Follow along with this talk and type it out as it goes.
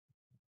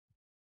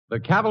The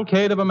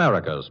Cavalcade of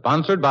America,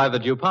 sponsored by the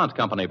DuPont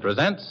Company,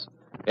 presents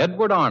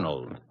Edward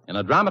Arnold in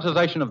a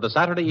dramatization of the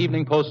Saturday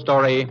Evening Post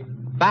story,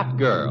 Fat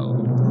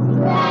Girl.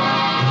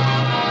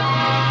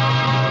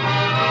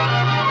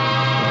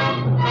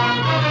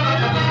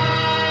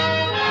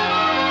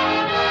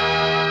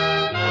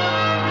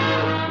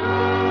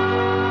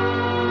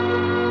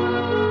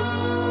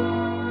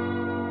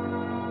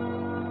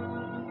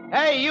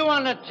 Hey, you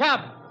on the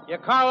top. You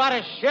call that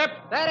a ship?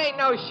 That ain't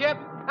no ship.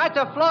 That's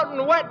a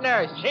floating wet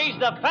nurse. She's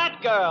the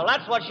fat girl.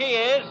 That's what she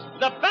is.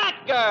 The fat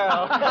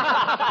girl.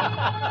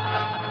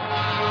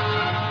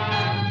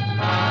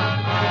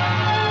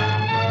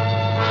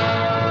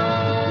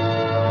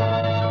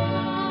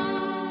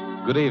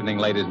 Good evening,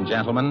 ladies and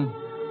gentlemen.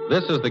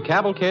 This is the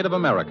Cavalcade of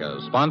America,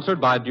 sponsored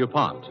by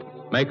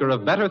DuPont, maker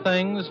of better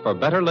things for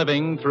better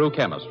living through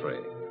chemistry.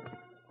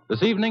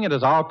 This evening, it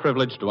is our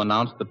privilege to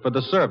announce that for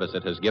the service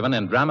it has given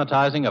in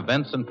dramatizing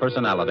events and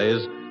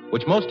personalities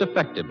which most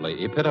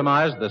effectively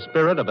epitomize the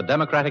spirit of a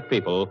democratic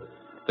people,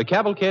 the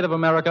Cavalcade of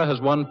America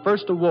has won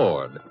first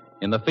award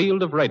in the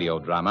field of radio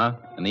drama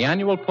in the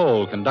annual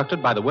poll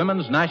conducted by the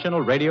Women's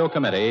National Radio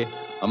Committee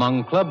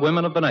among club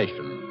women of the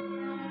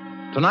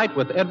nation. Tonight,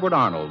 with Edward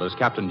Arnold as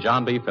Captain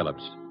John B.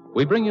 Phillips,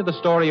 we bring you the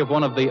story of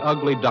one of the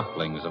ugly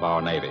ducklings of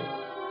our Navy.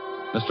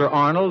 Mr.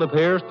 Arnold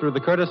appears through the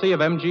courtesy of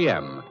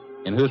MGM,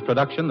 in whose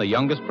production, The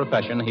Youngest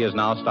Profession, he is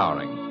now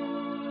starring.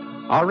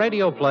 Our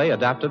radio play,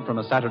 adapted from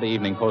a Saturday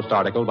Evening Post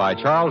article by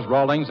Charles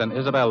Rawlings and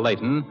Isabel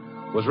Layton,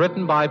 was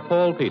written by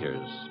Paul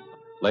Peters.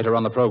 Later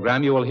on the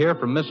program, you will hear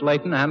from Miss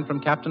Layton and from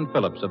Captain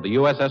Phillips of the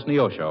USS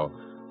Neosho,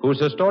 whose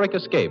historic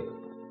escape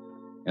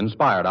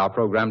inspired our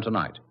program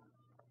tonight.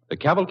 The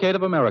Cavalcade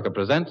of America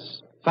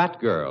presents Fat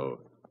Girl,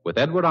 with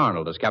Edward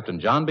Arnold as Captain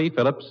John B.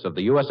 Phillips of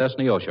the USS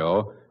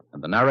Neosho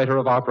and the narrator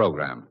of our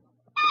program.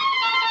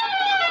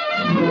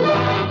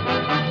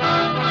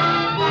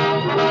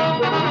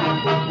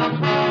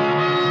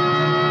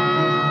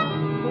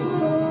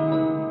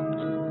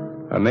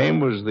 Her name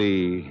was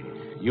the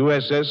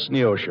USS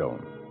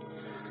Neosho,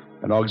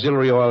 an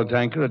auxiliary oil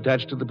tanker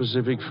attached to the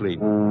Pacific Fleet.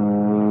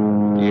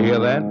 You hear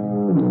that?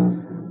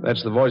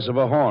 That's the voice of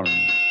a horn.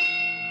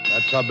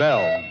 That's her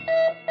bell.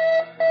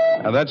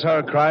 And that's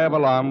her cry of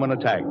alarm when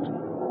attacked.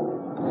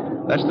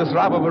 That's the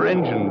throb of her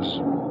engines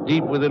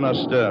deep within her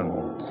stern.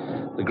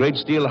 The great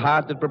steel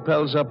heart that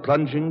propels her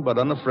plunging but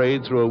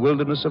unafraid through a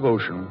wilderness of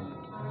ocean.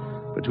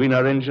 Between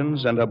her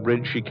engines and her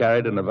bridge, she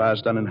carried in a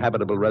vast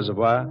uninhabitable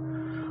reservoir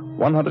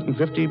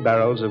 150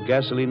 barrels of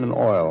gasoline and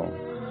oil.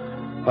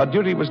 Her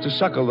duty was to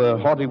suckle the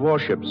haughty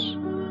warships,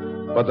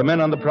 but the men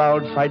on the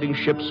proud fighting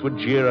ships would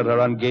jeer at her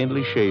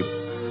ungainly shape,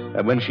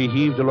 and when she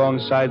heaved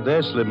alongside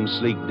their slim,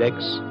 sleek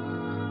decks,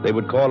 they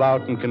would call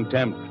out in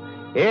contempt,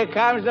 "Here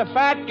comes the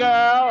fat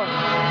girl!"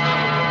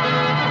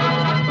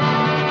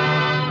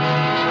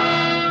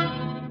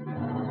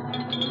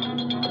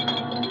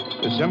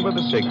 December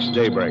the 6th,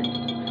 daybreak.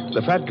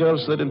 The fat girl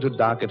slid into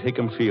dock at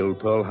Hickam Field,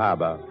 Pearl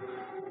Harbor.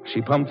 She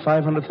pumped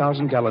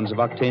 500,000 gallons of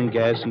octane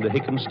gas into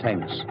Hickham's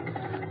tanks.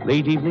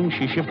 Late evening,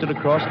 she shifted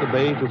across the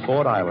bay to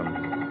Ford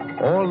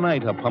Island. All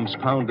night, her pumps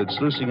pounded,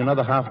 sluicing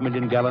another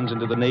 500,000 gallons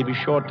into the Navy's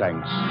shore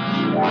tanks.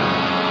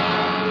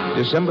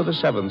 December the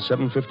 7th,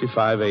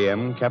 7:55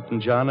 a.m., Captain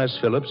John S.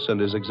 Phillips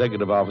and his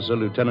executive officer,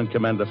 Lieutenant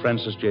Commander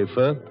Francis J.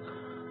 Firth,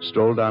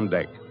 strolled on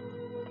deck.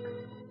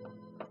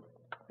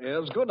 Yeah,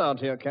 it's good out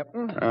here,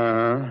 Captain.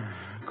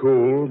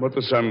 Cool, but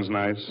the sun's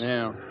nice.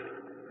 Yeah.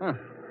 Huh.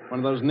 One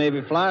of those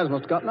Navy flyers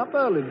must have gotten up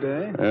early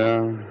today.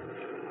 Yeah.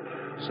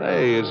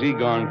 Say, is he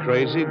gone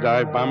crazy,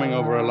 dive bombing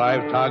over a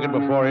live target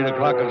before 8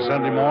 o'clock on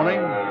Sunday morning?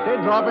 They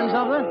dropping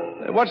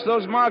something? What's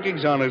those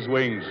markings on his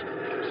wings?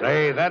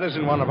 Say, that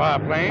isn't one of our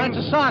planes.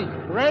 That's a sun.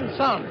 Red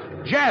sun.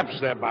 Japs,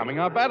 they're bombing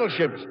our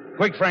battleships.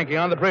 Quick, Frankie,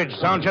 on the bridge.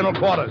 Sound general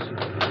quarters.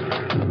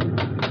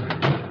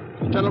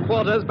 General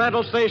quarters,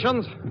 battle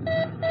stations.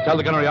 Tell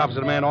the gunnery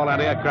officer to man all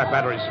anti-aircraft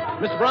batteries.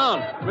 Mr.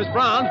 Brown. Miss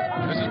Brown.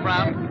 Mrs.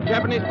 Brown.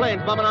 Japanese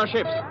planes bombing our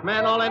ships.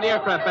 Man all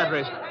anti-aircraft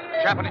batteries.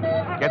 Japanese.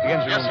 Get the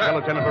engine room. Tell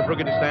Lieutenant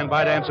Verbrugge to stand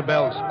by to answer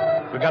bells.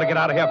 We've got to get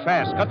out of here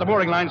fast. Cut the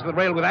mooring lines to the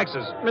rail with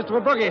axes. Mr.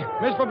 Verbrugge.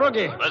 Miss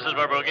Verbrugge. Mrs.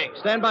 Verbrugge.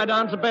 Stand by to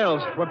answer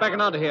bells. We're backing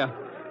out of here.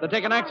 They're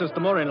taking access to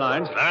mooring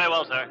lines. Very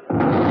well, sir.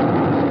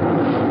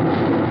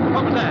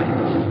 What was that?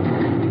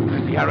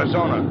 The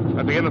Arizona,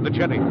 at the end of the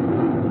jetty.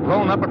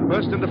 Blown up and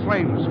burst into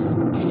flames.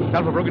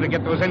 Tell Verbrugge to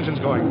get those engines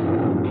going.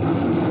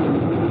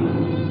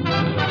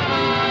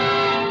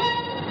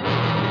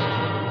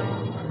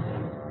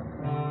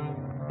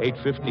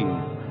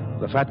 8:15.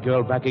 The fat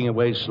girl backing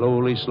away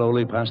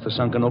slowly past the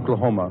sunken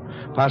Oklahoma,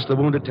 past the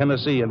wounded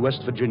Tennessee and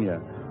West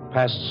Virginia,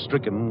 past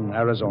stricken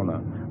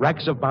Arizona.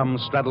 Racks of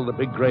bombs straddled the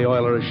big gray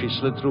oiler as she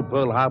slid through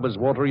Pearl Harbor's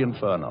watery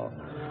inferno.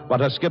 But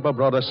her skipper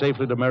brought her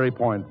safely to Mary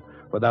Point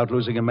without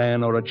losing a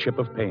man or a chip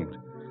of paint.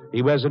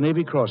 He wears a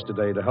Navy Cross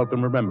today to help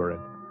him remember it.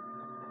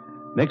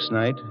 Next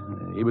night,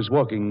 he was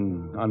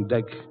walking on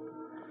deck,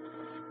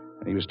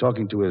 and he was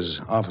talking to his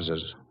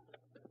officers.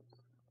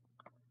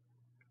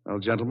 Well,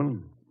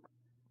 gentlemen,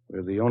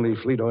 we're the only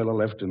fleet oiler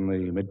left in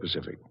the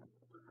mid-Pacific.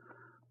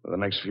 For the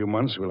next few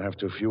months, we'll have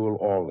to fuel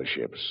all the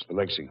ships. The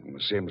Lexington,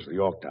 the Sims, the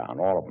Yorktown,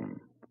 all of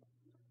them.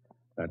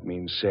 That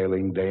means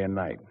sailing day and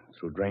night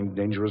through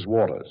dangerous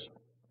waters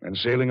and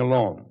sailing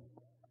alone.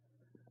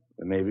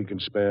 The Navy can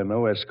spare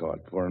no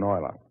escort for an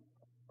oiler.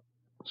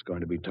 It's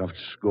going to be tough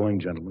going,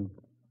 gentlemen.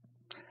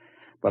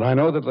 But I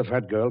know that the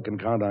fat girl can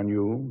count on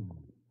you,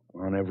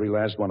 on every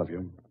last one of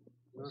you.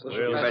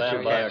 We'll bet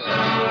you can.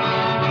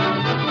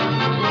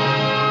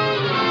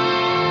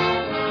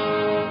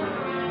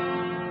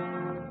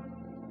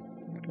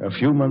 A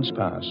few months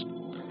passed.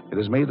 It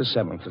is May the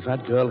 7th. The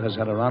fat girl has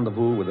had a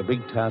rendezvous with a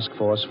big task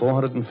force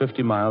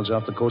 450 miles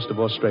off the coast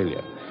of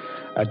Australia.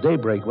 At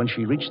daybreak, when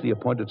she reached the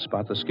appointed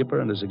spot, the skipper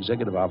and his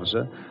executive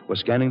officer were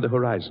scanning the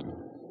horizon.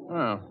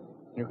 Oh,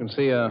 you can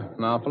see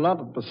an awful lot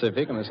of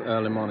Pacific in this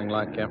early morning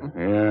light, Captain.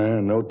 Yeah,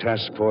 no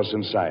task force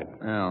in sight.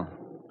 Yeah.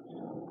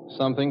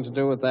 Something to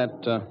do with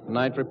that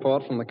night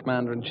report from the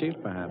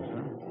commander-in-chief, perhaps,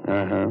 huh?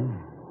 Uh-huh.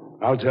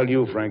 I'll tell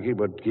you, Frankie,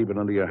 but keep it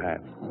under your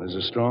hat. There's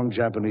a strong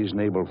Japanese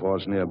naval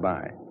force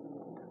nearby.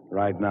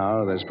 Right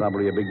now, there's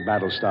probably a big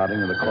battle starting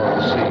in the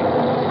Coral Sea.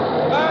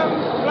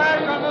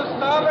 Flag on the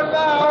starboard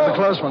bow. The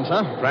close ones,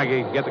 huh?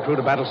 Frankie, get the crew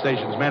to battle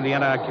stations. Man the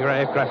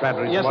anti-aircraft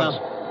batteries. Yes, sir.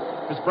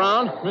 Miss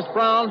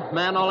Brown,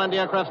 man all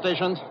anti-aircraft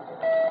stations.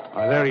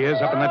 Oh, there he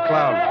is, up in that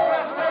cloud.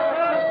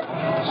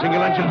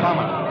 Single-engine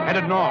bomber,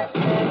 headed north.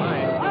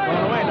 Right. He's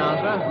going away now,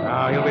 sir.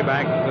 Oh, he'll be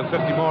back. With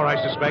 50 more, I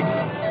suspect.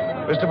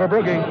 Mr.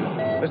 Verbrugi.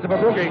 Mr.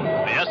 Verbrugi.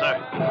 Yes, sir.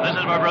 This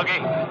is Verbrugi.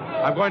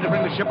 I'm going to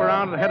bring the ship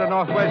around and head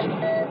northwest.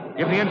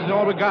 Give the engine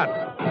all we got.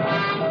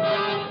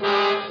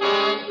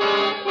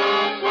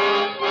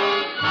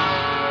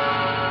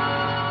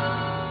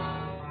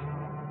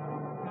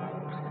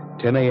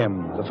 10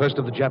 a.m. The first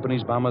of the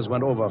Japanese bombers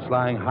went over,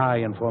 flying high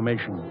in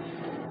formation.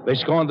 They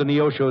scorned the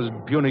Neosho's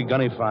puny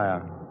gunny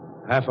fire.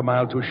 Half a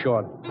mile too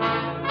short.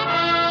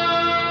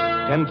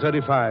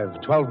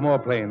 10:35, 12 more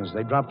planes.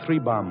 They dropped 3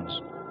 bombs,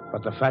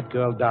 but the fat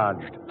girl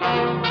dodged.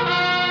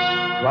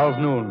 12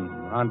 noon.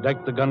 On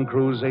deck, the gun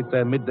crews ate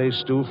their midday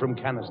stew from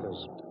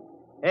canisters.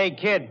 Hey,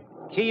 kid,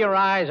 key your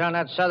eyes on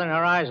that southern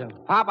horizon.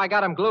 Pop, I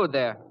got him glued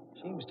there.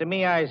 Seems to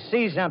me I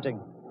see something,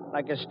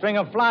 like a string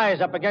of flies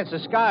up against the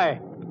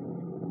sky.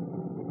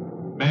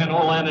 Man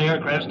all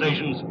anti-aircraft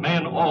stations.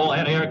 Man all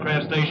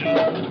anti-aircraft stations.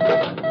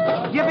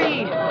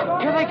 Yippee!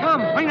 Here they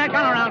come. Bring that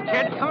gun around,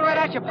 kid. Coming right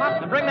at you,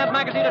 Pop. And bring that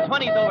magazine of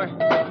 20s over.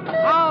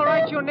 All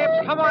right, you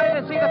nips. Come on in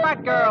and see the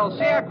fat girl.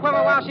 See her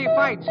quiver while she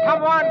fights.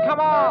 Come on,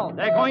 come all.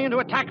 They're going into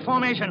attack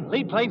formation.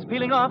 Lead plane's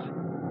peeling off.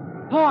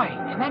 Boy,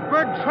 can that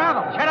bird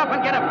travel? Shut up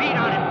and get a beat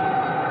on him.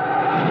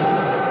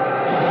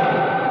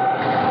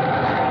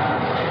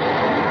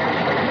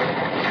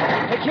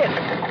 Hey,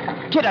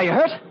 kid, are you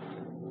hurt?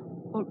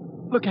 Oh,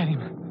 look at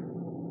him.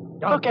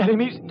 Look at him.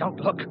 Don't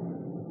look.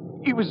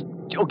 He was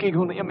joking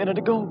only a minute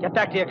ago. Get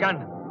back to your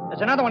gun.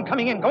 There's another one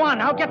coming in. Go on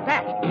now, get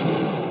back.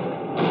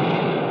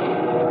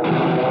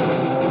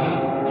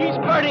 He's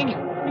burning.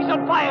 He's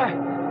on fire.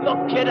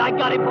 Look, kid, I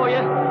got him for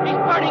you. He's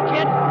burning,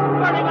 kid.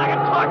 Burning like a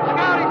torch. Look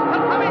out, he's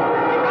still coming.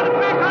 We've got him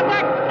back on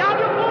deck. Now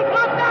you move,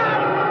 drop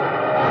down.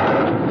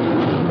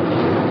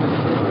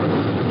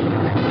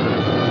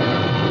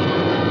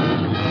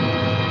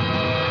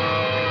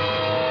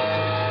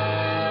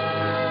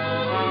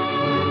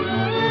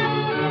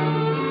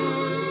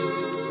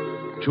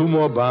 Two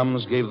more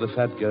bombs gave the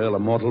fat girl a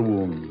mortal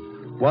wound.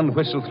 One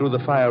whistled through the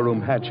fire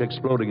room hatch,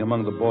 exploding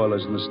among the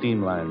boilers and the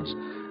steam lines.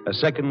 A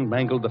second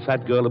mangled the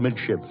fat girl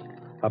amidship.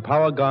 Her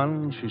power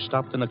gone, she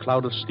stopped in a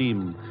cloud of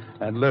steam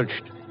and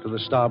lurched to the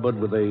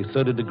starboard with a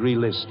 30-degree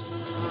list.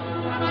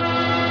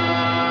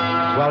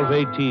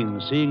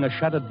 12:18. Seeing a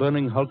shattered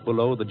burning hulk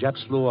below, the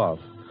Japs flew off.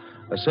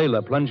 A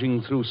sailor,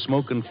 plunging through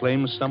smoke and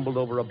flames, stumbled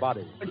over a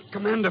body.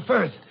 Commander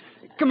Firth.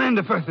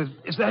 Commander Firth,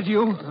 is that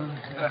you?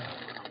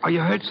 Are you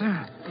hurt,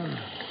 sir?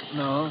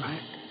 No.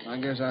 I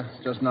guess I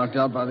just knocked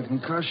out by the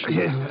concussion.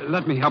 Yeah,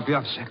 let me help you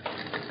up, sir.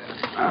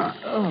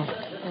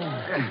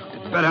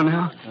 Better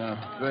now? Yeah,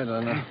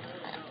 better now.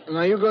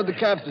 Now, you go to the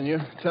captain.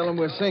 You tell him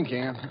we're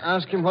sinking.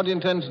 Ask him what he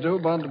intends to do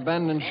about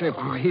abandoning ship.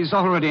 Oh, he's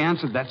already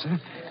answered that, sir.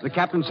 The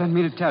captain sent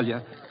me to tell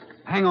you.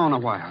 Hang on a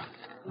while.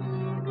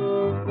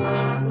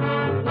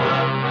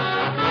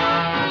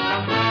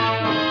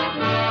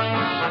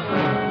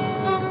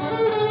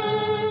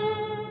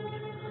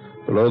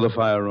 Below the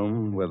fire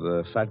room were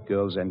the fat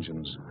girl's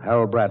engines.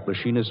 Harold Bratt,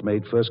 machinist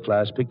mate, first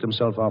class, picked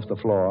himself off the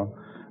floor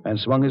and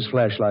swung his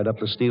flashlight up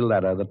the steel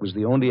ladder that was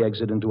the only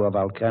exit into a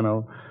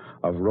volcano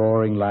of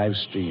roaring live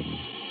steam.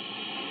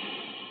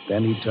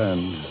 Then he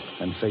turned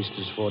and faced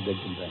his 4 dead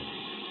companions.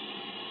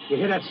 You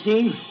hear that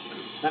steam?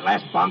 That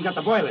last bomb got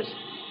the boilers.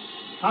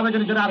 How are we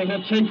going to get out of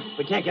here, Chin?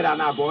 We can't get out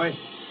now, boy.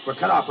 We're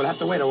cut off. We'll have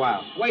to wait a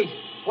while. Wait,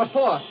 what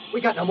for?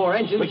 We got no more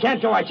engines. We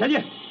can't go, I tell you.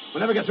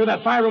 We'll never get through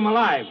that fire room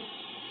alive.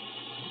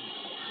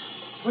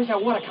 Where's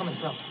that water coming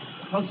from?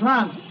 From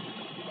France.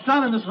 It's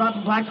down in this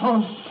rotten black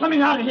hole. Let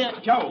me out of here.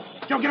 Joe,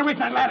 get away from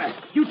that ladder.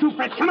 You two,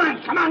 Fred, come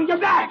on,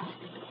 get back.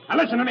 Now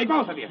listen to me,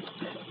 both of you.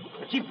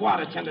 The chief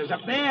water tender's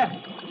up there.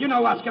 You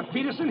know Oscar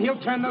Peterson. He'll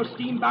turn those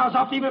steam bows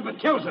off even if it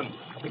kills him.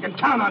 We can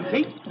count on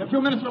Pete. In a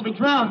few minutes, we'll be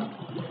drowned.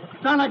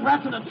 Drowned like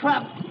rats in a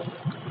trap.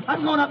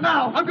 I'm going up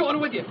now. I'm going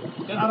with you.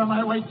 Get out of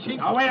my way, Chief.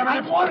 Oh, wait a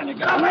minute. I'm warning you.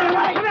 Get out of Wait a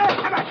my minute.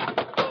 way.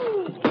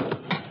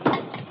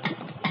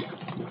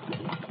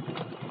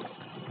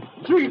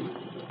 Come here. Chief.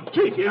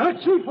 Chief, you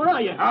hurt? Chief, where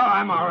are you? Oh,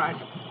 I'm all right.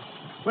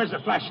 Where's the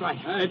flashlight?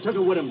 I took it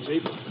with him,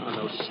 Chief. Oh,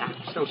 those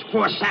saps. Those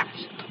poor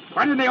saps.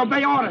 Why didn't they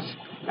obey orders?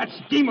 That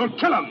steam will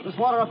kill them. There's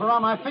water up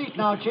around my feet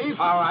now, Chief.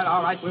 All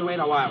right. We'll wait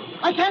a while.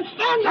 I can't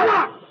stand Shut it.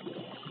 up!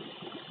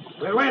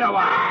 We'll wait a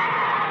while.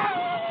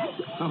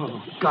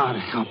 Oh, God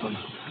help him.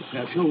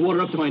 I feel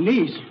water up to my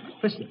knees.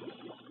 Listen.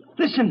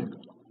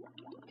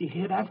 Do you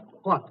hear that?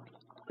 What?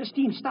 The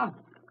steam stopped.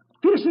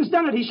 Peterson's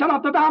done it. He shut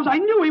off the valves. I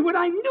knew he would.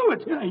 I knew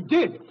it. Yeah, he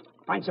did.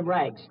 Find some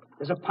rags.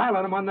 There's a pile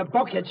of them on the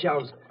bulkhead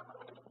shelves.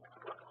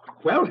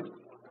 Well?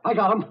 I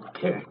got him.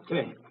 Here.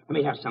 Let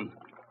me have some.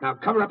 Now,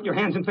 cover up your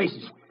hands and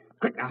faces.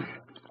 Quick now.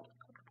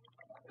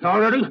 All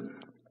ready?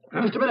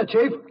 Huh? Just a minute,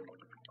 Chief.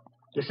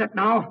 You set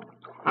now?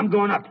 I'm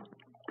going up.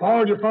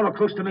 Paul, you follow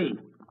close to me.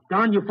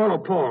 Don, you follow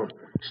Paul.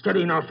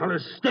 Steady now,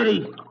 fellas.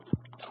 Steady.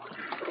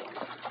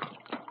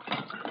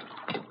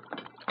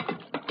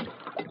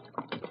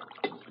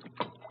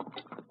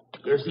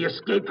 Here's the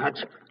escape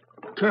hatch.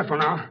 Careful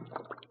now.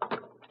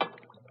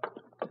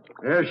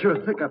 Air's sure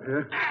thick up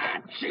here.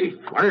 Chief,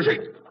 what is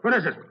it?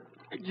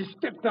 I just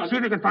stepped out. See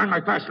if you can find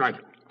my flashlight.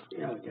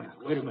 Yeah.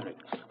 Wait a minute.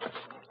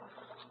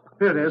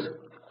 Here it is.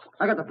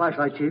 I got the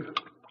flashlight, Chief.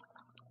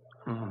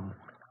 Oh,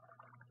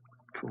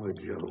 poor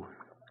Joe.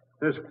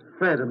 There's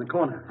Fred in the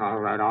corner. All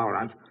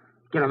right.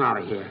 Get him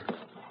out of here.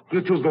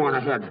 You two go on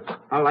ahead.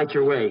 I'll light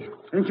your way.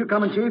 Ain't you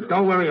coming, Chief?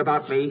 Don't worry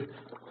about me.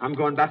 I'm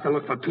going back to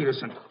look for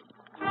Peterson.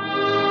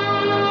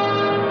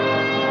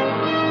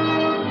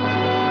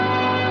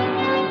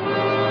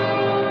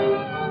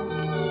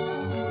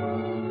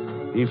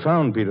 He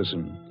found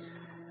Peterson.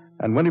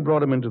 And when he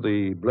brought him into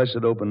the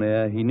blessed open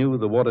air, he knew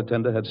the water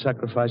tender had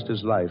sacrificed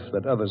his life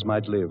that others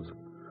might live.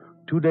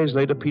 2 days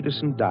later,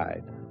 Peterson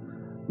died.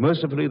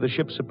 Mercifully, the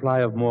ship's supply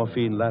of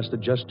morphine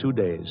lasted just 2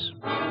 days.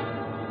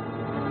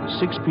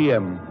 6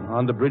 p.m.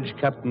 On the bridge,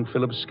 Captain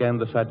Phillips scanned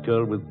the fat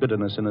girl with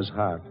bitterness in his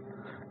heart.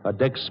 Her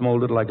deck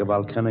smoldered like a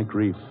volcanic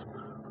reef.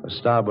 A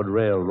starboard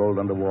rail rolled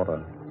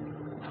underwater.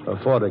 Her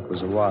foredeck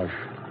was awash.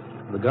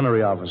 The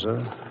gunnery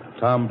officer,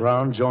 Tom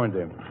Brown, joined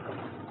him.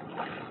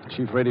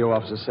 Chief radio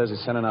officer says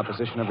he's sending our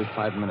position every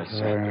 5 minutes,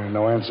 sir.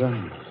 No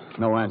answer?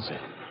 No answer.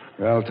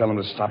 Well, tell him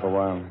to stop a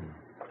while.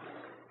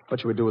 What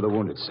should we do with the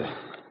wounded, sir?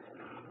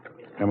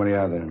 How many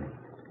are there?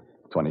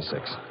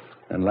 26.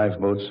 And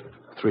lifeboats?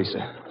 3,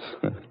 sir.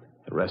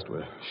 The rest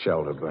were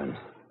shelled or burned.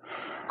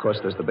 Of course,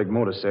 there's the big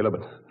motor sailor,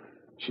 but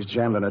she's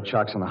jammed in her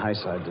chocks on the high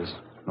side. There's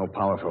no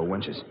power for her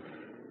winches.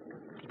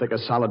 It'll take a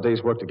solid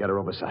day's work to get her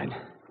overside.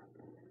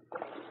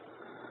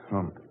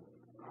 Well,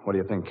 what do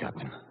you think,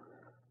 Captain?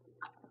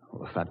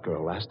 Will the fat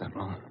girl last that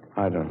long?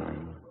 I don't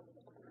know.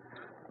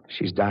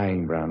 She's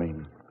dying, Brownie.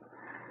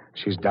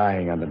 She's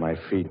dying under my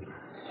feet.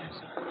 Yes.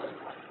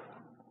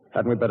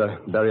 Hadn't we better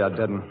bury our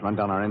dead and run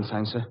down our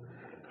ensign, sir?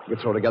 We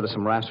could throw together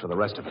some rafts for the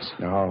rest of us.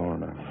 No.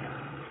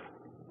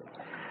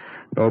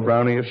 No,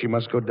 Brownie, if she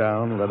must go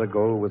down, let her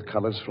go with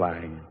colors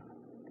flying.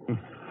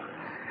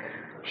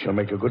 She'll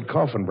make a good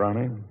coffin,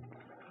 Brownie.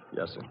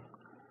 Yes, sir.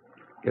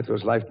 Get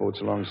those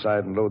lifeboats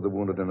alongside and load the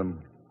wounded in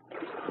them.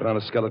 Put on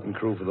a skeleton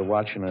crew for the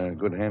watch and a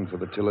good hand for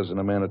the tillers and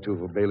a man or two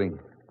for bailing.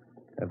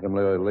 Have them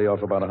lay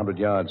off about 100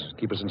 yards.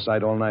 Keep us in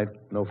sight all night.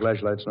 No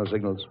flashlights, no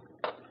signals.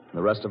 And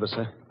the rest of us,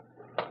 sir?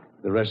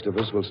 The rest of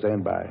us will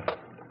stand by.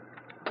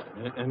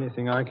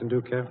 Anything I can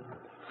do, Cap?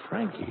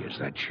 Frankie, is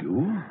that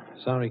you?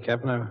 Sorry,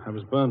 Captain. I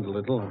was burned a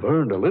little.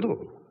 Burned a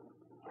little?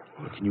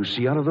 Well, can you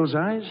see out of those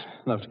eyes?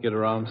 Enough to get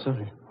around,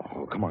 sir.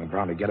 Oh, come on,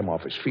 Brownie. Get him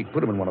off his feet.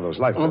 Put him in one of those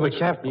lifeboats. Oh, but,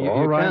 Captain, you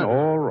All can't.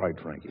 right,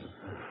 Frankie.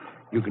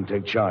 You can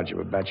take charge of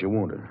a batch of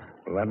wounded.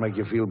 Will that make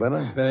you feel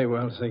better? Very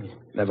well, thank you.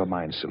 Never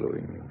mind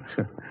saluting.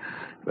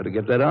 Better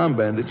get that arm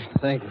bandaged.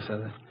 Thank you,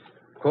 sir.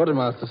 The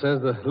quartermaster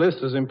says the list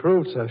has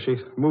improved, sir. She's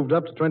moved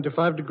up to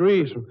 25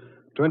 degrees, from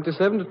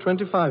 27 to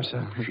 25,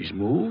 sir. She's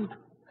moved?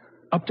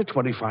 Up to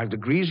 25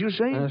 degrees, you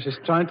say? She's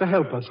trying to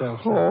help herself,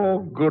 sir. Oh,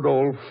 good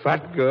old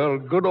fat girl.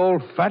 Good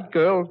old fat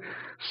girl.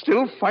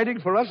 Still fighting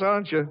for us,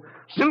 aren't you?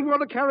 Still want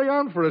to carry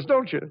on for us,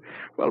 don't you?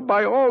 Well,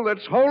 by all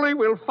that's holy,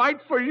 we'll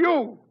fight for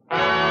you.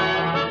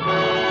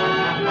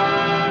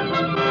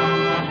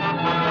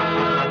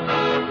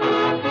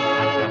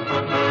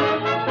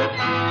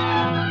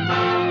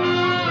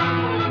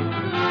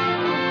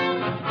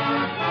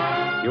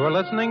 You are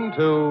listening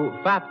to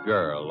Fat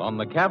Girl on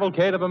the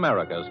Cavalcade of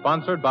America,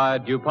 sponsored by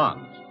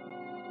DuPont.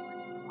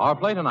 Our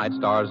play tonight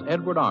stars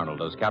Edward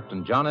Arnold as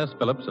Captain John S.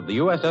 Phillips of the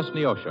USS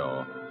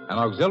Neosho, an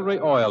auxiliary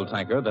oil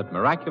tanker that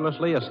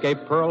miraculously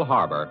escaped Pearl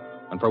Harbor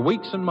and for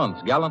weeks and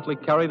months gallantly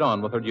carried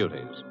on with her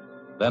duties.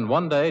 Then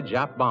one day,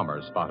 Jap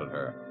bombers spotted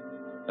her.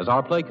 As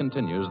our play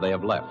continues, they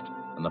have left,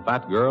 and the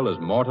fat girl is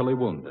mortally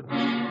wounded.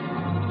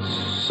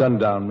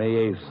 Sundown,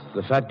 May 8th.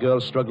 The fat girl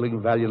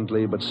struggling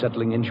valiantly, but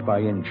settling inch by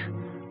inch.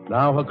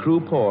 Now her crew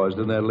paused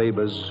in their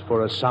labors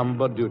for a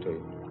somber duty.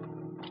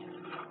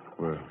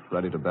 We're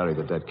ready to bury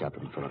the dead,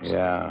 Captain Phillips.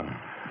 Yeah.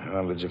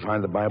 Well, did you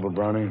find the Bible,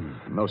 Brownie?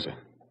 No, sir.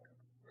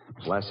 It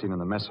was last seen in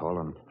the mess hall,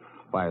 and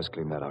Byers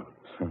cleaned that out.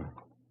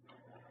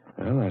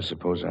 Well, I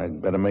suppose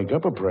I'd better make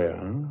up a prayer,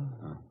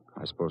 huh?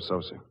 I suppose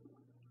so, sir.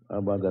 How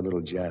about that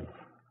little Jap?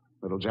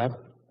 Little Jap?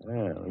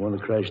 Yeah, the one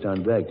that crashed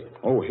on deck.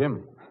 Oh,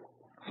 him.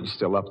 He's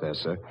still up there,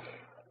 sir.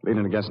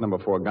 Leaning against number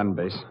 4 gun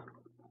base.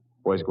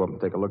 Boys go up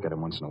and take a look at him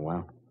once in a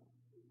while.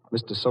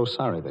 Mr. So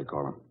Sorry, they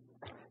call him.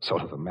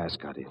 Sort of a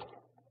mascot.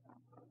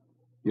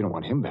 You don't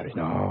want him buried.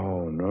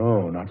 No,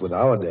 not with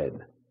our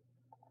dead.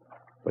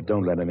 But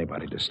don't let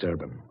anybody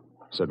disturb him.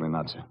 Certainly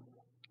not, sir.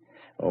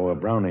 Oh,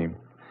 Brownie,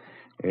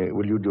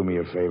 will you do me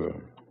a favor?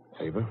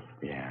 Favor?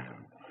 Yeah.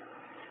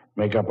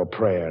 Make up a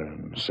prayer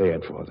and say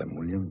it for them,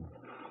 will you?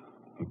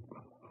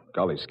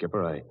 Golly,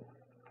 Skipper,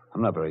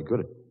 I'm not very good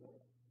at...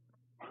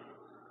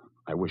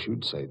 I wish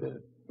you'd say that.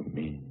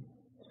 Me?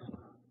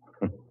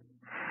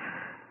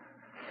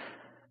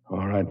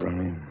 All right,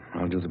 Brownie.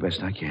 I'll do the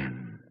best I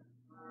can.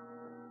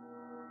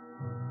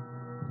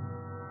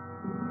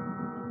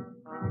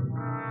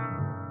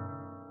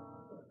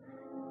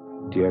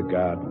 Dear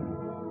God,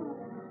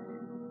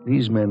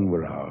 these men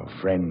were our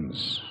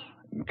friends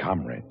and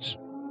comrades.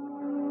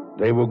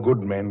 They were good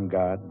men,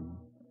 God.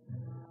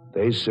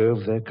 They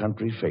served their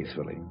country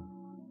faithfully.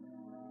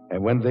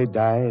 And when they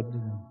died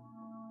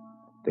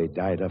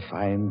a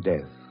fine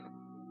death,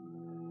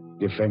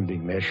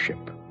 defending their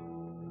ship.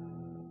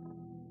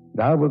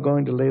 Now we're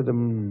going to lay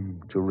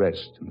them to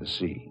rest in the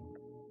sea.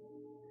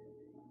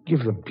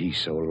 Give them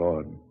peace, O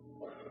Lord.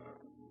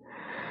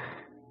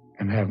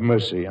 And have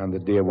mercy on the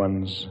dear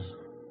ones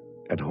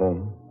at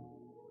home.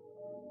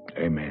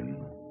 Amen.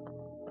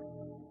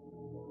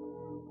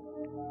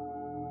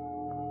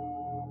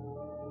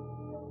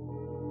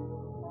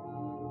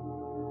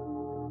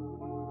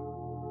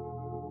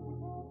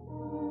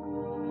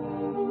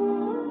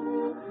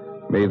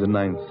 May the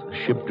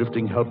 9th, ship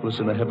drifting helpless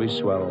in a heavy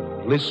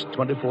swell. List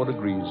 24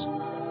 degrees.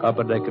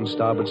 Upper deck and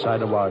starboard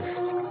side awash.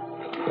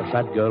 The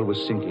fat girl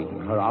was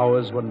sinking. Her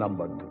hours were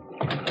numbered.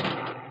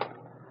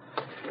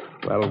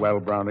 Well,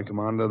 Brownie,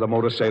 Commander. The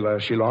motor sailor,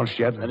 she launched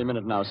yet? Any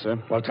minute now, sir.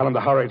 Well, tell him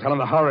to hurry.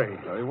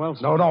 Very well,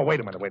 sir. No,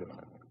 wait a minute.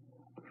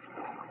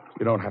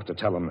 You don't have to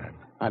tell him that.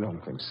 I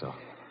don't think so.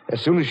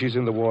 As soon as she's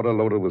in the water,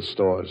 load her with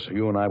stores.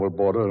 You and I will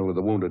board her with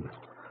the wounded.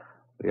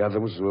 The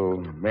others will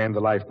man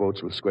the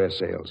lifeboats with square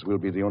sails. We'll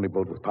be the only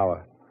boat with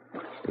power.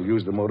 We'll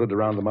use the motor to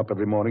round them up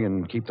every morning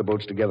and keep the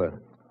boats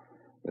together.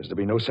 There's to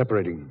be no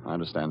separating. I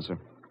understand, sir.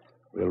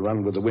 We'll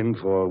run with the wind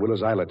for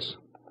Willer's Islets,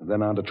 and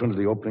then on to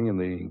Trinity Opening in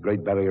the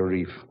Great Barrier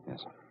Reef.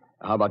 Yes.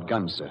 How about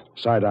guns, sir?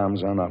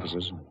 Sidearms on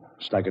officers.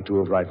 Stack or two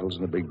of rifles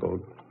in the big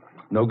boat.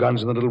 No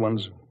guns in the little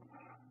ones.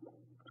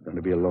 It's going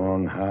to be a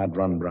long, hard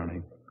run,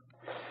 Brownie.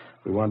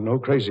 We want no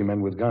crazy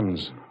men with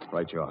guns.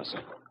 Right you are,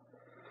 sir.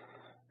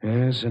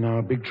 Yes, and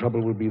our big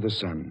trouble will be the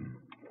sun.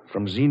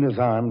 From zenith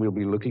on, we'll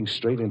be looking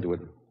straight into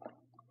it.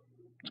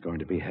 It's going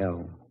to be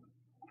hell.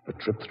 A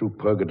trip through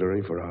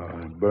purgatory for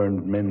our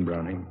burned men,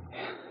 Brownie.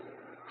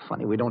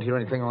 Funny we don't hear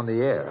anything on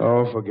the air.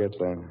 Oh, forget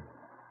that.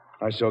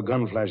 I saw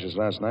gun flashes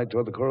last night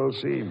toward the Coral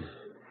Sea.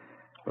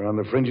 We're on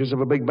the fringes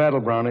of a big battle,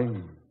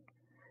 Brownie.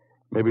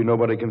 Maybe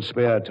nobody can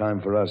spare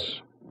time for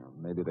us. Well,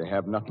 maybe they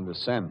have nothing to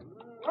send.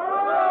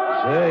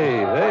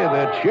 Say,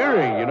 they're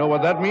cheering. You know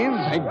what that means?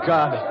 Thank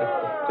God.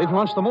 They've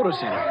launched the motor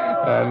sailor.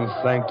 And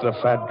thank the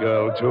fat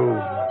girl, too.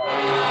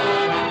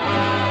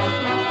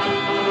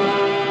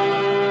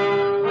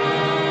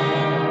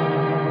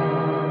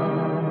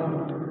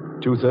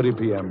 2:30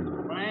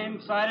 p.m.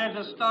 Plane sighted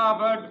to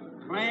starboard.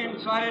 Plane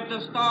sighted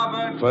to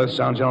starboard. First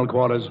sound, general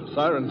quarters.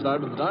 Siren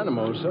started with the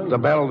dynamo, sir. The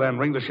bell, then.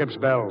 Ring the ship's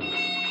bell.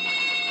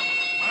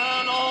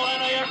 Man all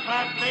at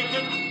aircraft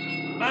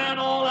station. Man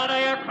all at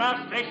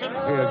aircraft station.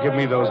 Here, give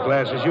me those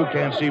glasses. You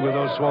can't see with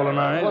those swollen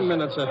eyes. 1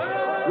 minute, sir.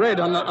 Red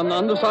on the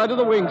underside of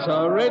the wing,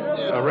 sir. Red.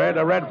 A red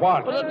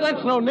what? But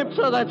that's no nip,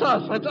 sir. That's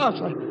us.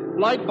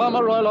 Light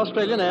bomber, Royal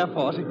Australian Air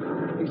Force.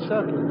 He's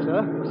circling,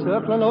 sir.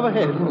 Circling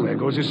overhead. Oh, there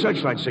goes his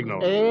searchlight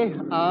signal.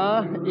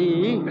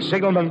 A-R-E.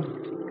 Signalman.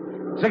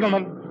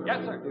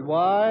 Yes, sir.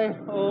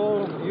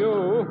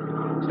 Y-O-U.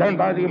 Stand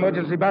by the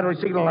emergency battery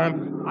signal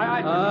lamp.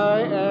 Aye, sir.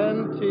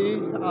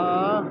 I-N-T-R-O-U.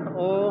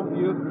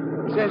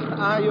 He says,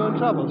 are you in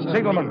trouble, sir?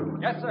 Signalman.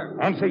 Yes, sir.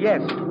 Answer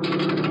yes.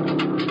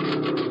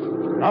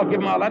 Now give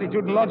him our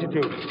latitude and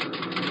longitude.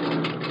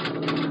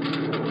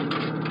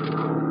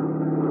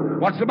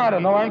 What's the matter?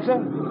 No answer?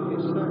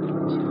 He's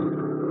circling,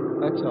 sir.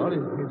 That's all. He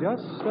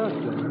just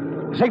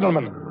circling.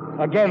 Signalman.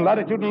 Again,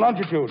 latitude and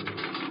longitude.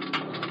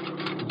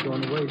 He's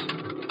going away, sir.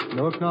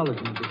 No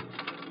acknowledgement.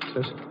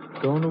 Just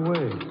going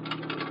away.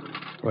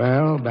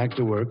 Well, back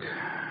to work.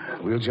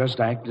 We'll just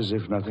act as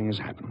if nothing has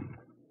happened.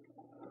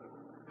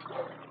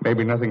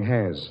 Maybe nothing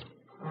has.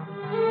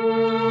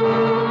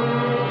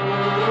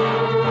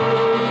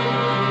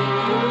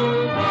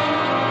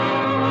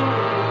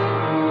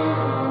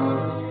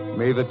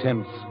 May the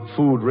 10th,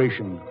 food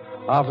ration.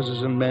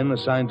 Officers and men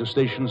assigned to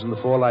stations in the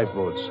 4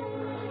 lifeboats.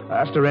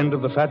 After end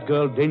of the fat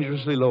girl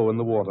dangerously low in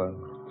the water.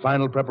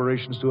 Final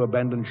preparations to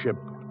abandon ship.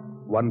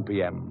 1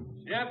 p.m.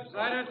 Ship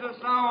sighted to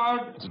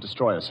southward. It's a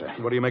destroyer, sir.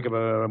 What do you make of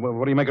her?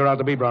 What do you make her out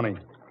to be, Brownie?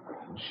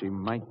 She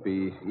might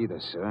be either,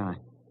 sir.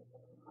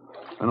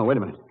 Oh, no, wait a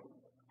minute.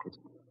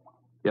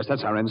 Yes,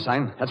 that's our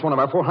ensign. That's one of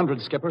our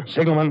 400, Skipper.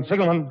 Signalman.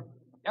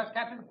 Yes,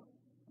 Captain.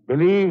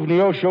 Believe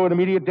Neosho in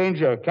immediate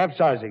danger.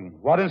 Capsizing.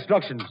 What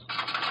instructions?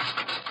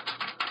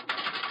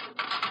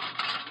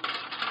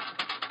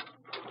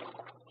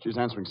 She's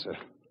answering, sir.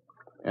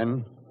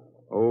 N-O-I-N-S-T-R.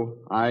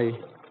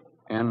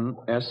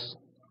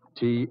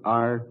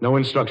 No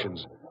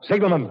instructions.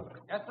 Signalman.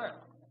 Yes, sir.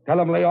 Tell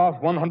them lay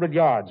off 100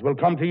 yards. We'll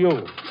come to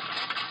you.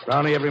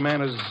 Brownie, every man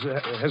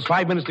has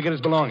 5 minutes to get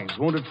his belongings.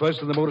 Wounded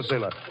first in the motor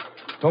sailor.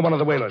 Tow one of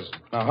the whalers.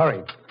 Now,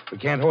 hurry. We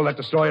can't hold that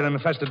destroyer in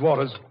infested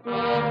waters.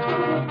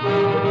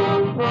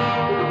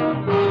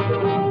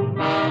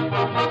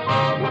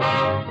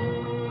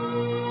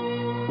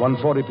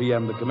 1:40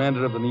 p.m., the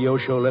commander of the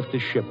Neosho left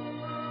his ship,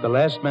 the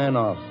last man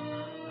off,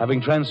 having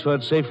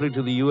transferred safely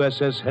to the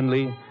USS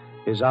Henley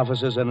his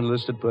officers and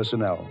enlisted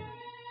personnel.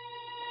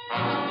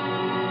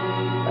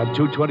 At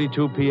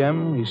 2:22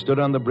 p.m., he stood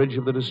on the bridge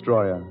of the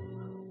destroyer,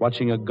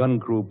 watching a gun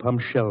crew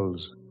pump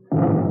shells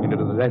into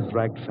the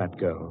death-racked fat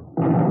girl.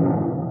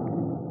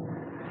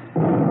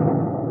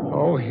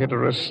 Oh, hit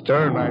her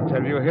astern, I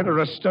tell you. Hit her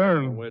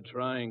astern. We're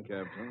trying,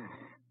 Captain.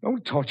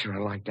 Don't torture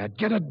her like that.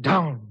 Get her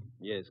down.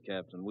 Yes,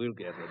 Captain. We'll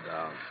get her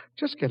down.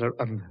 Just get her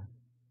under.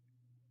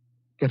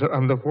 Get her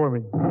under for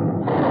me.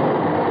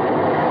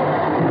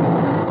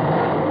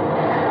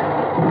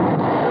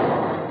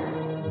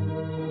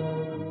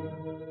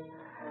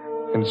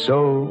 And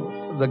so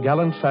the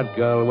gallant fat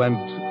girl went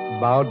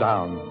bow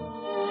down.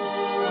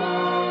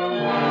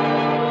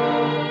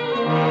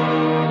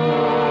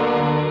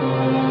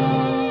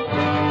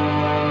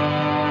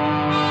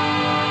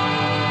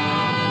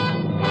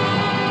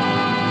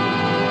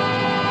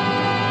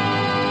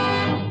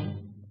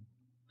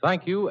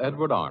 Thank you,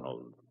 Edward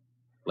Arnold.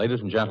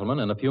 Ladies and gentlemen,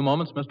 in a few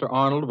moments, Mr.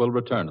 Arnold will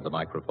return to the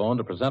microphone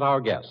to present our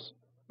guests,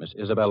 Miss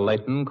Isabel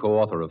Layton,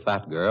 co-author of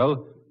Fat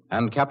Girl,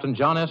 and Captain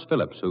John S.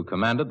 Phillips, who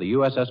commanded the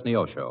USS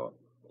Neosho.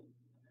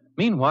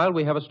 Meanwhile,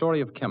 we have a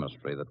story of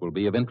chemistry that will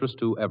be of interest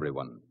to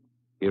everyone.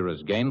 Here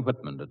is Gain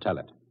Whitman to tell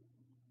it.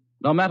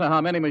 No matter how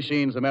many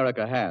machines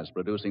America has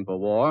producing for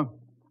war,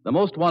 the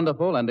most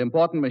wonderful and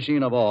important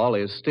machine of all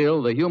is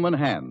still the human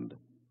hand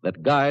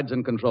that guides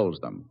and controls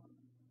them.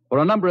 For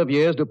a number of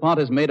years, DuPont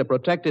has made a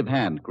protective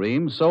hand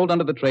cream sold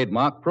under the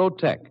trademark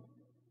Protec.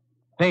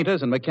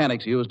 Painters and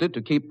mechanics used it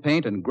to keep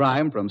paint and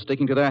grime from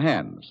sticking to their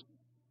hands.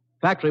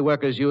 Factory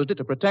workers used it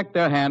to protect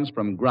their hands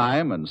from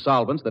grime and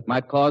solvents that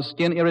might cause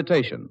skin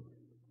irritation.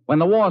 When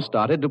the war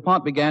started,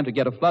 DuPont began to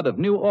get a flood of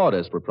new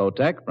orders for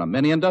Protec from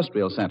many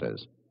industrial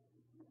centers.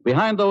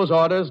 Behind those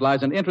orders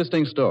lies an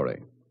interesting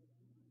story.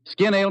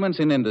 Skin ailments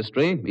in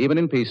industry, even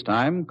in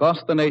peacetime,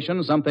 cost the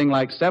nation something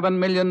like $7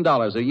 million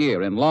a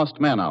year in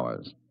lost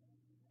man-hours.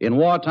 In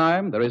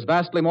wartime, there is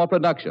vastly more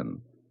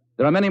production.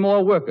 There are many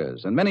more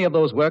workers, and many of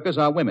those workers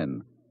are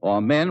women or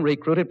men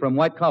recruited from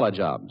white-collar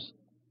jobs.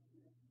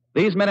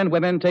 These men and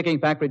women taking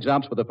factory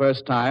jobs for the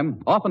first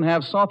time often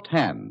have soft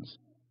hands,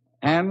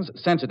 hands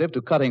sensitive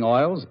to cutting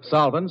oils,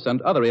 solvents,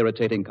 and other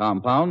irritating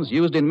compounds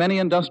used in many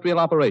industrial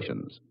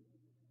operations.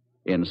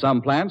 In some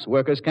plants,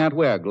 workers can't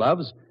wear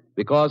gloves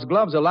because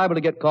gloves are liable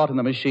to get caught in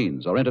the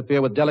machines or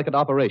interfere with delicate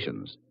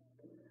operations.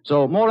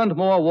 So more and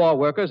more war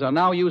workers are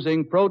now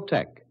using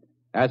Protec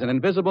as an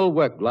invisible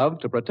work glove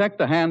to protect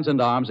the hands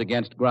and arms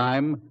against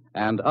grime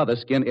and other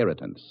skin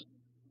irritants.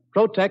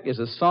 Protec is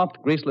a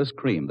soft, greaseless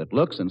cream that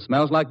looks and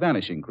smells like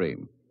vanishing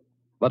cream.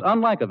 But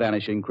unlike a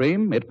vanishing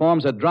cream, it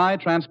forms a dry,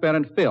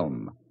 transparent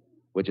film,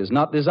 which is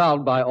not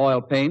dissolved by oil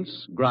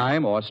paints,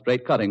 grime, or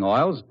straight cutting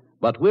oils,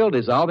 but will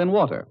dissolve in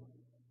water.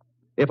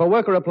 If a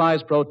worker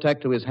applies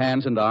Protec to his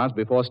hands and arms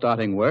before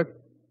starting work,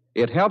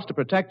 it helps to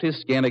protect his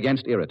skin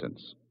against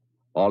irritants.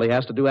 All he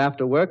has to do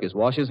after work is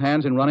wash his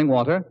hands in running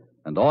water,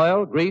 and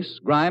oil, grease,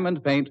 grime,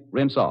 and paint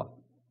rinse off.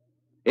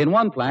 In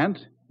one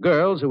plant,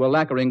 girls who were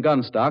lacquering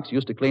gun stocks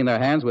used to clean their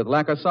hands with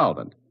lacquer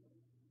solvent.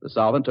 The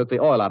solvent took the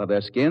oil out of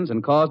their skins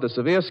and caused a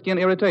severe skin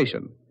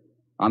irritation.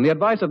 On the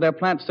advice of their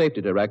plant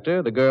safety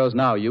director, the girls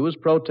now use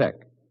Protec.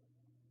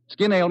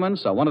 Skin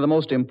ailments are one of the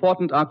most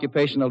important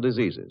occupational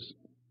diseases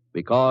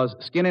because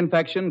skin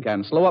infection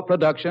can slow up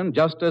production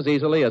just as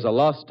easily as a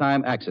lost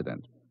time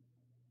accident.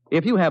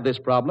 If you have this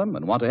problem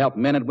and want to help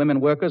men and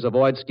women workers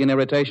avoid skin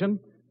irritation,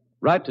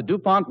 write to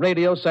DuPont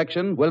Radio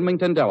Section,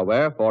 Wilmington,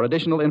 Delaware, for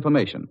additional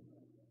information.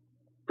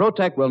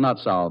 Protec will not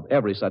solve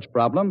every such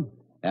problem,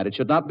 and it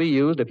should not be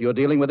used if you're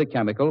dealing with a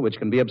chemical which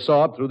can be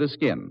absorbed through the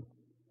skin.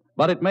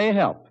 But it may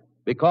help,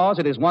 because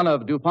it is one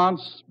of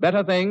DuPont's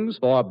better things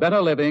for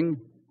better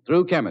living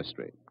through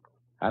chemistry.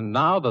 And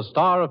now, the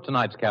star of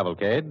tonight's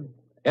cavalcade,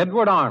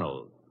 Edward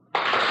Arnold.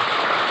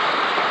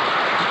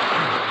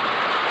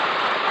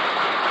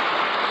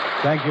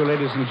 Thank you,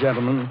 ladies and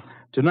gentlemen.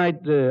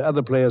 Tonight,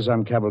 other players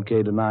on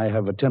Cavalcade and I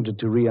have attempted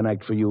to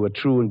reenact for you a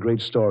true and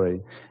great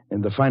story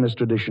in the finest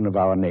tradition of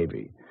our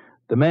Navy.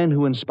 The man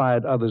who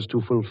inspired others to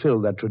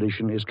fulfill that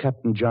tradition is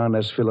Captain John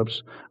S.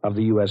 Phillips of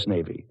the U.S.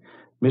 Navy.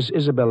 Miss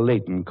Isabel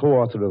Layton,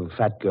 co-author of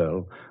Fat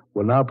Girl,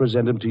 will now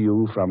present him to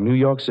you from New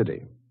York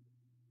City.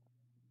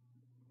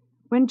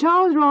 When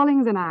Charles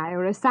Rawlings and I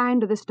were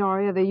assigned to the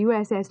story of the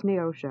USS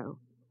Neosho,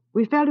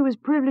 we felt it was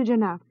privilege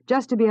enough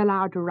just to be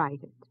allowed to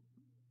write it.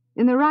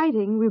 In the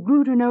writing, we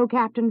grew to know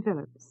Captain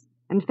Phillips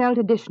and felt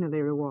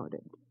additionally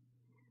rewarded.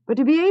 But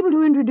to be able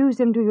to introduce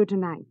him to you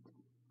tonight,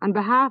 on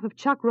behalf of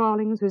Chuck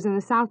Rawlings, who's in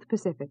the South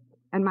Pacific,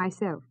 and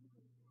myself,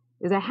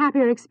 is a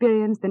happier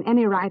experience than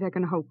any writer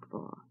can hope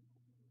for.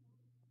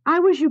 I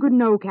wish you could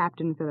know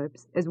Captain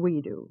Phillips as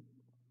we do,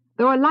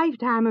 though a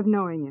lifetime of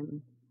knowing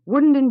him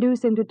wouldn't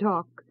induce him to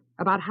talk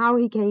about how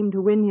he came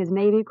to win his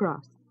Navy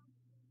Cross.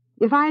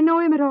 If I know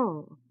him at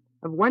all,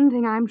 of one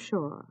thing I'm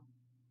sure.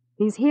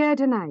 He's here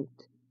tonight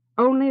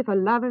only for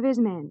love of his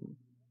men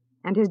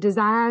and his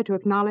desire to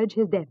acknowledge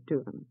his debt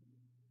to them.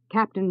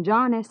 Captain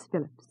John S.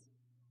 Phillips.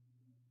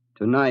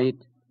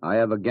 Tonight, I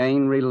have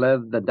again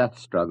relived the death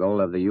struggle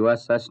of the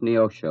USS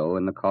Neosho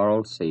in the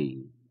Coral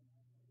Sea.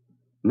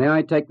 May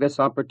I take this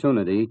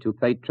opportunity to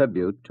pay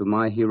tribute to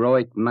my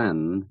heroic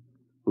men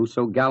who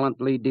so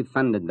gallantly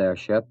defended their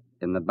ship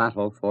in the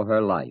battle for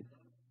her life.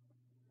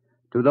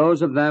 To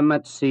those of them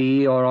at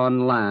sea or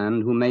on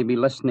land who may be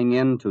listening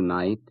in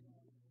tonight,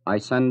 I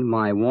send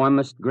my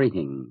warmest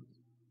greetings.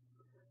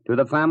 To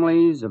the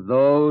families of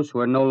those who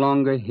are no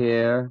longer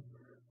here,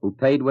 who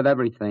paid with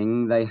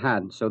everything they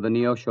had so the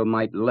Neosho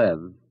might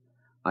live,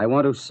 I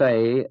want to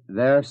say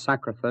their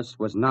sacrifice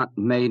was not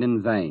made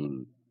in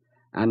vain,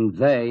 and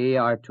they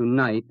are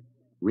tonight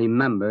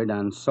remembered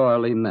and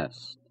sorely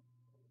missed.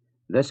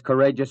 This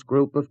courageous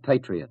group of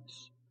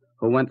patriots,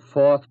 who went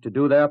forth to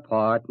do their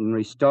part in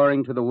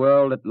restoring to the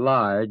world at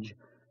large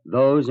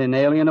those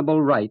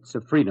inalienable rights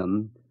of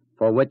freedom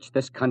for which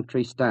this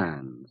country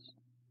stands.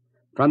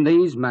 From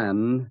these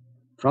men,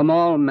 from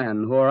all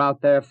men who are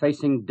out there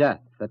facing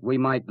death that we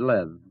might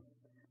live,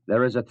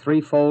 there is a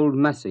threefold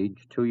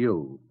message to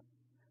you.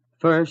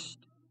 First,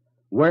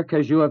 work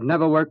as you have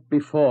never worked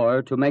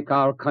before to make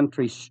our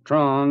country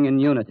strong in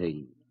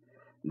unity,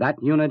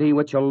 that unity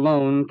which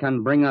alone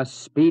can bring us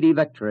speedy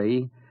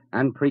victory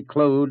and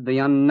preclude the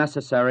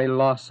unnecessary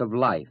loss of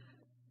life.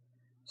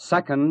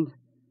 Second,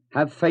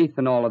 have faith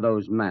in all of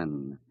those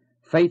men,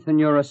 faith in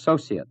your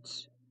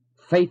associates,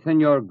 faith in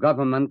your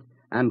government,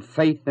 and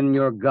faith in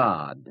your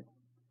God.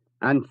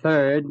 And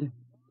third,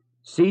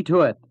 see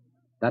to it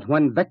that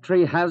when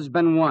victory has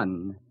been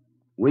won,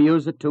 we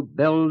use it to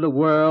build a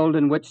world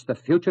in which the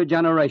future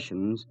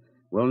generations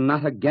will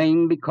not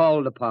again be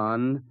called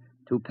upon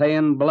to pay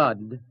in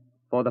blood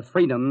for the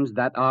freedoms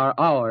that are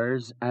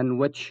ours and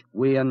which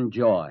we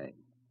enjoy.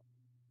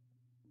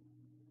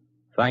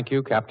 Thank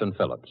you, Captain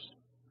Phillips.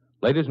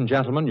 Ladies and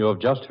gentlemen, you have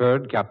just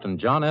heard Captain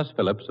John S.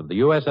 Phillips of the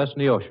USS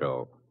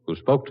Neosho, who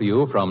spoke to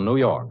you from New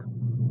York.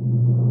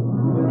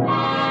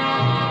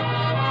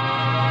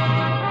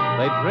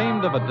 They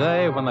dreamed of a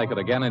day when they could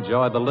again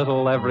enjoy the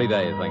little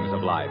everyday things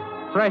of life.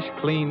 Fresh,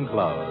 clean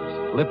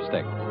clothes,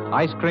 lipstick,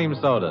 ice cream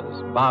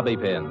sodas, bobby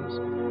pins.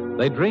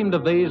 They dreamed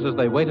of these as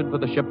they waited for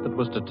the ship that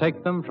was to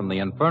take them from the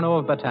inferno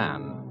of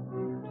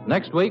Bataan.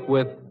 Next week,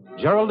 with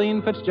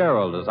Geraldine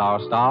Fitzgerald as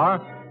our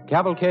star,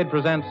 Cavalcade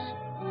presents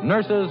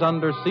Nurses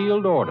Under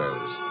Sealed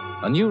Orders,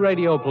 a new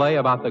radio play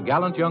about the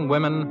gallant young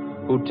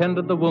women who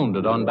tended the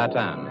wounded on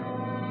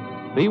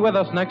Bataan. Be with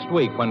us next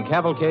week when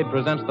Cavalcade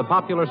presents the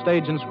popular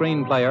stage and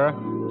screen player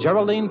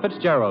Geraldine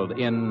Fitzgerald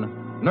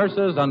in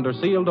Nurses Under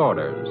Sealed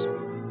Orders.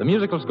 The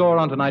musical score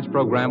on tonight's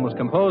program was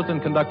composed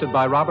and conducted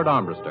by Robert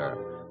Armbruster.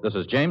 This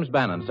is James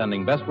Bannon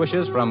sending best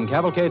wishes from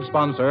Cavalcade's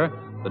sponsor,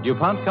 the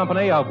DuPont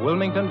Company of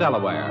Wilmington,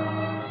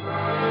 Delaware.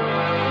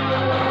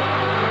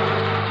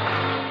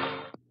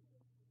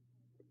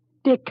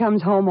 Dick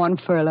comes home on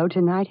furlough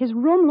tonight. His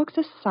room looks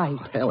a sight.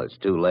 Well, it's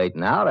too late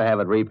now to have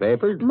it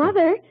repapered.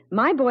 Mother,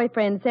 my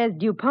boyfriend says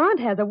DuPont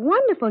has a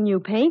wonderful new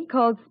paint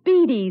called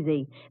Speed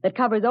Easy that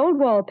covers old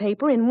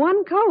wallpaper in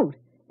one coat.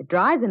 It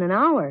dries in an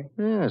hour.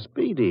 Yeah,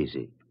 Speed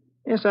Easy.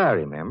 Yes, I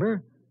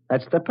remember.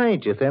 That's the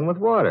paint you thin with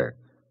water.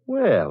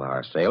 Well,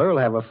 our sailor will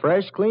have a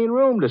fresh, clean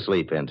room to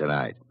sleep in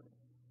tonight.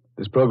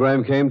 This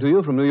program came to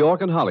you from New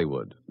York and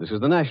Hollywood. This is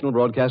the National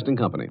Broadcasting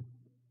Company.